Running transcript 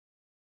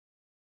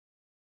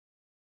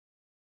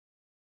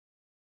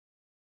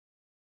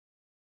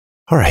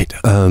All right.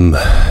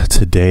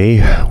 Today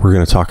we're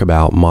going to talk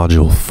about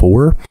Module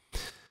 4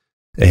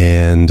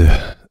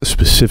 and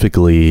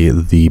specifically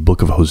the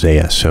book of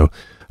Hosea. So,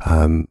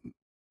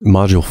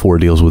 Module 4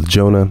 deals with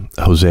Jonah,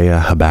 Hosea,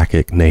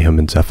 Habakkuk, Nahum,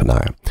 and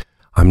Zephaniah.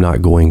 I'm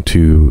not going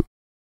to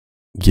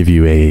give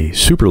you a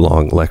super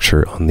long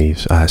lecture on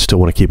these. I still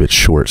want to keep it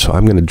short, so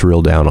I'm going to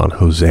drill down on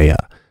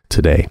Hosea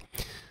today.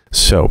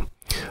 So,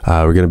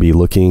 we're going to be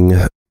looking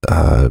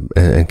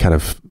and kind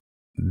of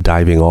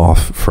diving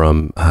off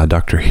from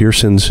Dr.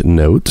 Hearson's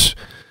notes.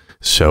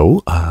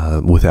 So,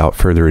 without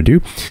further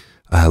ado,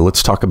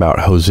 let's talk about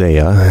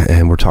Hosea,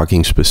 and we're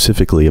talking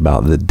specifically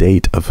about the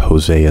date of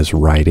Hosea's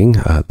writing,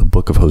 the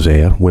book of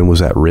Hosea. When was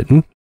that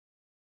written?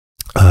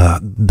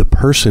 The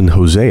person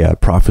Hosea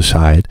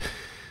prophesied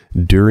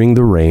during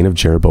the reign of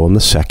Jeroboam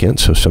II,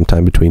 so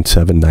sometime between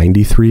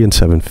 793 and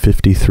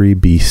 753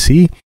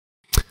 BC.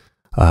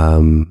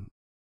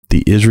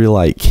 The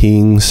Israelite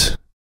kings,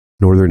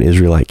 northern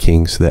Israelite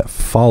kings that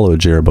followed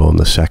Jeroboam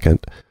II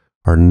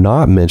are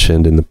not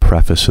mentioned in the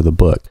preface of the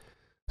book.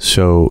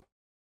 So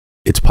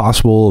it's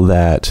possible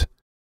that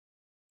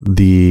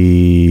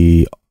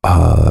the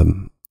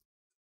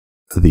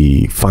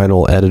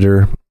final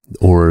editor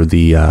or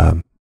the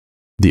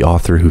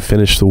author who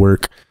finished the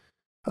work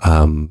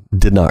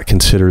did not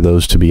consider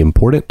those to be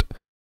important.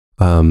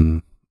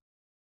 It's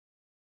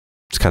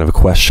kind of a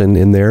question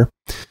in there.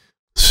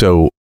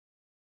 So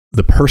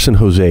the person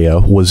Hosea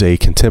was a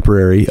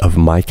contemporary of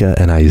Micah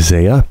and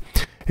Isaiah,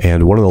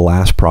 and one of the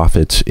last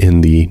prophets in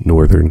the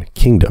northern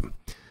kingdom.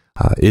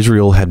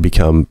 Israel had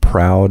become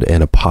proud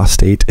and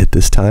apostate at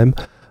this time.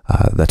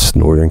 That's the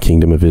northern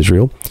kingdom of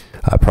Israel.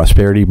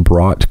 Prosperity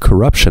brought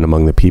corruption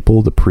among the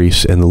people, the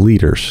priests, and the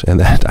leaders. And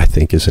that, I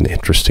think, is an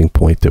interesting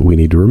point that we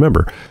need to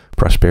remember.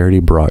 Prosperity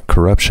brought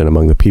corruption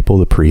among the people,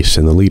 the priests,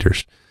 and the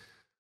leaders.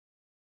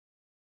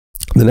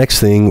 The next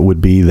thing would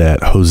be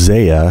that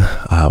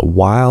Hosea,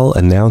 while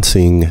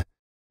announcing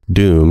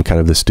doom, kind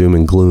of this doom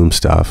and gloom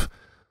stuff,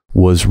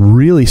 was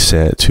really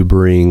sent to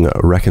bring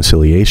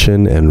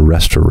reconciliation and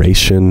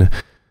restoration,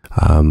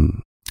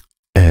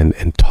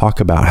 and talk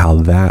about how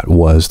that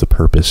was the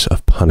purpose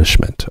of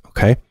punishment.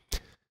 Okay,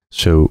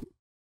 so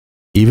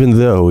even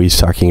though he's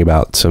talking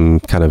about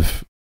some kind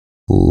of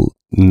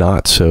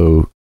not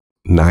so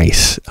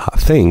nice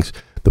things,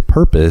 the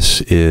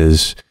purpose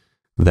is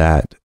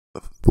that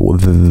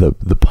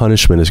the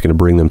punishment is going to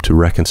bring them to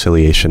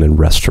reconciliation and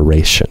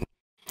restoration.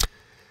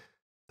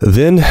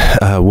 Then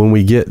when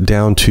we get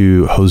down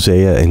to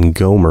Hosea and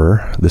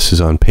Gomer, this is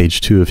on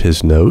page 2 of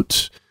his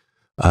notes,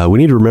 we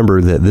need to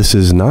remember that this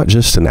is not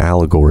just an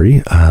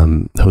allegory.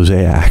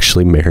 Hosea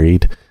actually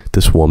married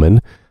this woman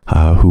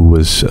who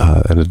was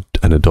an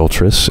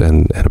adulteress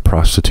and a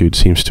prostitute,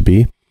 seems to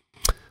be.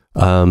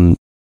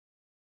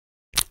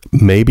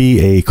 Maybe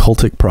a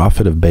cultic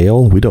prophet of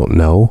Baal, we don't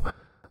know.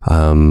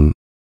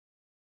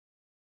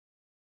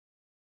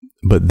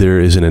 But there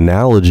is an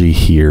analogy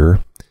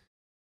here.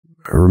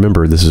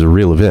 Remember, this is a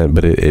real event,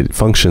 but it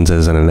functions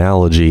as an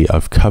analogy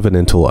of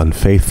covenantal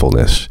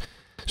unfaithfulness.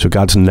 So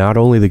God's not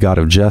only the God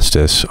of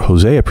justice.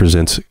 Hosea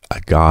presents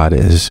our God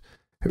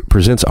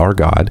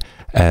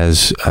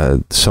as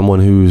someone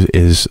who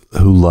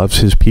loves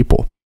his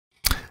people,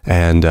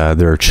 and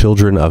there are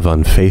children of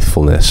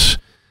unfaithfulness,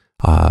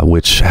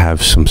 which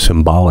have some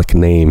symbolic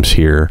names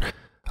here.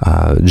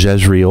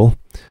 Jezreel.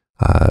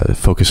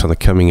 Focus on the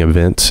coming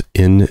events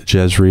in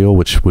Jezreel,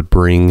 which would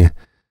bring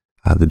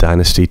the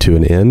dynasty to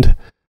an end.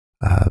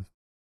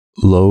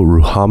 Lo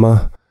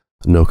Ruhama,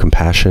 no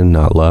compassion,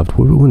 not loved.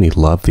 When you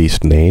love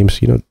these names,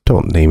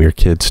 don't name your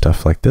kids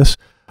stuff like this.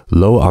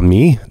 Lo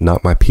Ami,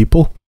 not my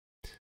people.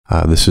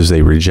 This is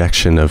a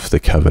rejection of the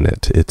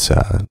covenant. It's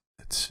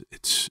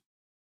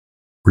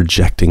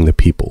rejecting the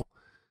people.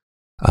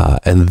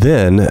 And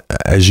then,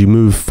 as you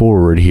move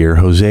forward here,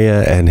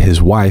 Hosea and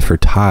his wife are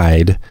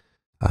tied.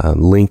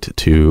 Linked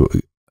to,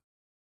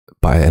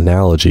 by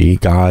analogy,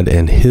 God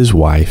and his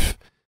wife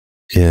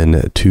in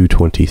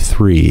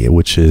 2:23,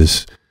 which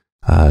is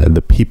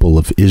the people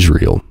of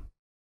Israel.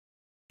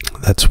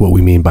 That's what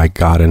we mean by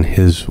God and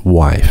his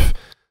wife.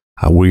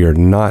 We are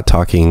not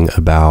talking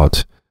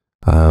about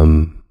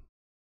an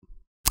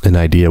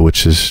idea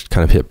which has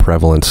kind of hit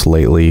prevalence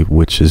lately,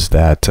 which is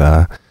that,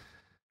 I'm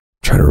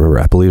trying to remember,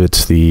 I believe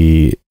it's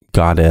the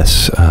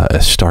goddess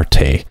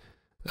Astarte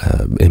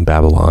in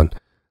Babylon,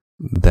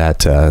 that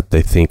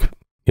they think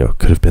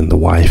could have been the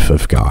wife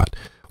of God.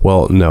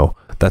 Well, no,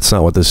 that's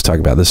not what this is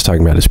talking about. This is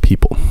talking about his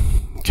people.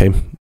 Okay,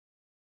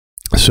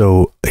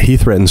 so he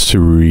threatens to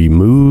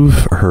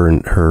remove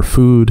her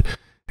food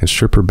and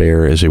strip her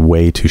bare as a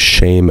way to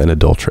shame an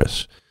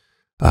adulteress.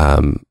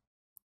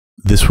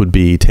 This would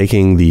be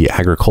taking the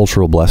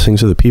agricultural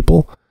blessings of the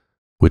people,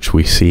 which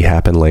we see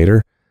happen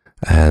later,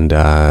 and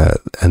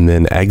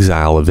then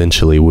exile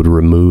eventually would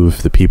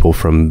remove the people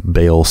from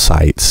Baal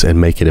sites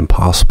and make it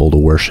impossible to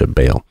worship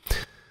Baal.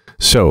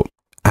 So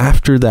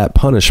after that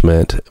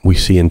punishment, we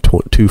see in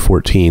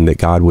 2:14 that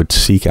God would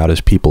seek out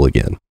his people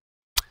again.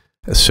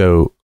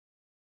 So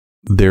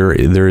there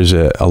is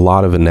a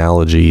lot of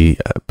analogy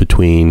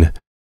between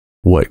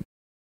what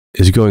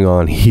is going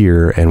on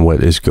here and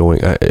what is going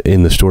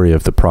in the story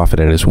of the prophet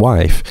and his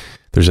wife,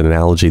 there's an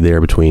analogy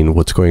there between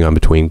what's going on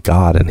between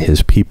God and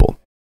his people.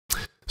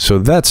 So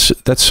that's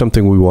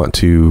something we want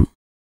to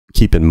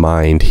keep in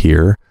mind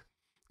here.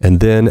 And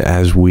then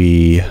as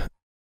we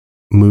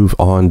move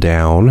on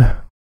down,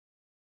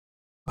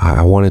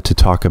 I wanted to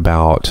talk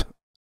about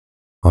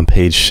on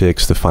page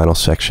 6, the final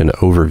section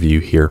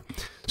overview here.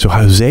 So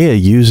Hosea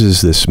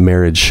uses this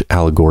marriage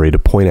allegory to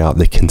point out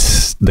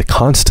the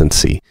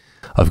constancy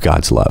of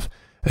God's love.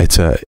 It's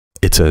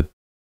a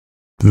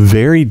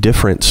very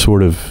different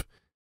sort of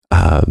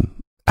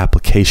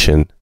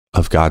application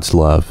of God's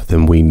love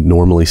than we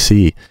normally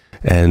see,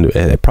 and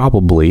it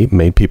probably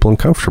made people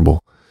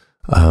uncomfortable.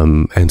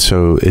 And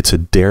so it's a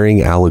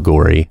daring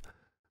allegory.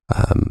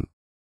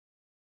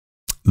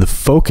 The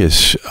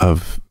focus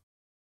of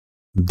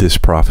this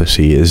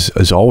prophecy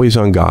is always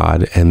on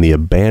God and the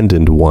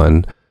abandoned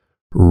one,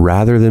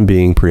 rather than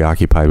being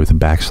preoccupied with the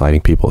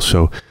backsliding people.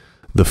 So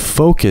the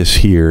focus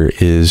here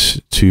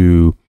is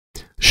to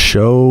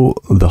show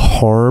the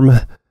harm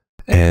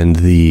and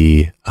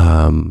the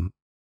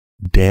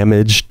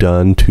damage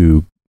done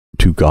to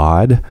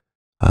God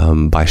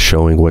by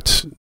showing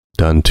what's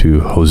done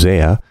to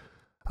Hosea.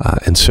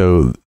 And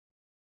so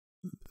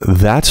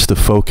that's the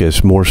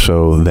focus more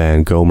so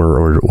than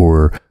Gomer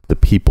or the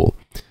people.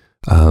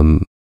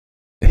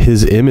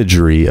 His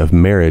imagery of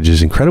marriage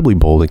is incredibly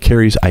bold and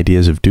carries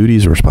ideas of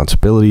duties and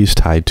responsibilities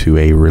tied to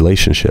a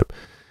relationship.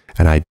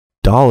 And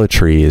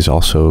idolatry is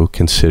also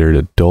considered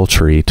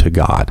adultery to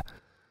God.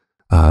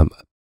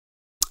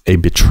 A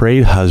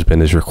betrayed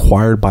husband is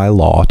required by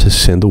law to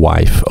send the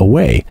wife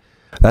away.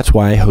 That's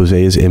why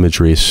Hosea's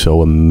imagery is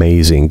so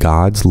amazing.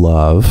 God's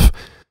love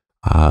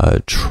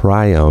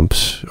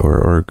triumphs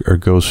or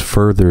goes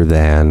further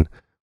than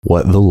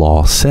what the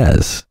law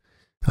says.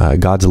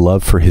 God's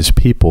love for his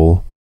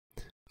people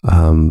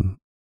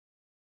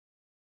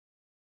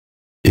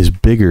is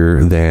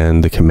bigger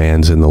than the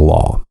commands in the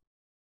law.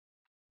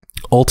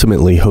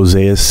 Ultimately,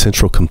 Hosea's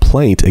central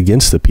complaint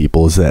against the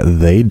people is that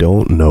they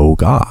don't know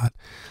God.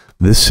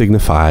 This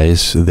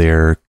signifies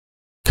their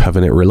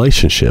covenant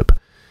relationship.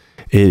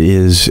 It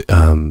is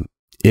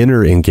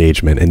inner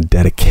engagement and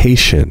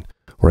dedication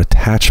or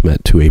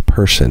attachment to a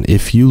person.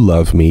 If you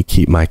love me,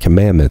 keep my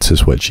commandments,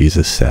 is what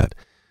Jesus said.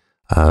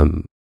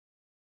 The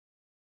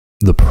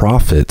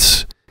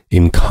prophets,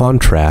 in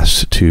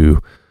contrast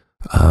to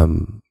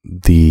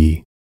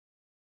the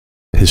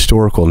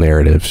historical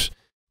narratives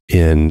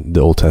in the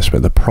Old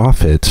Testament, the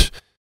prophets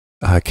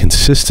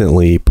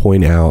consistently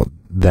point out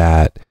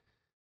that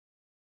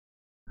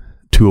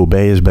to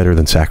obey is better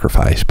than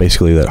sacrifice.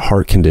 Basically, that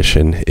heart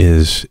condition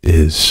is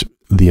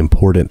the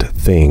important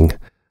thing,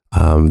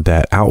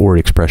 that outward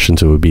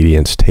expressions of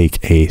obedience take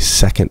a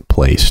second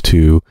place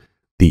to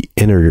the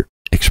inner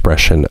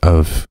expression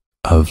of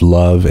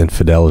love and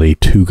fidelity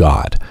to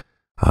God,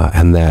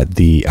 and that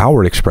the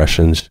outward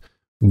expressions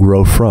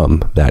grow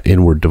from that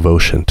inward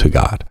devotion to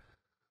God.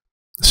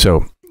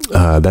 So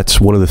that's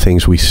one of the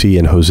things we see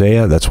in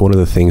Hosea. That's one of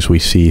the things we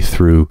see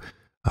through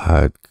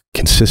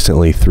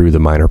consistently through the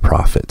minor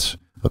prophets.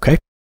 Okay.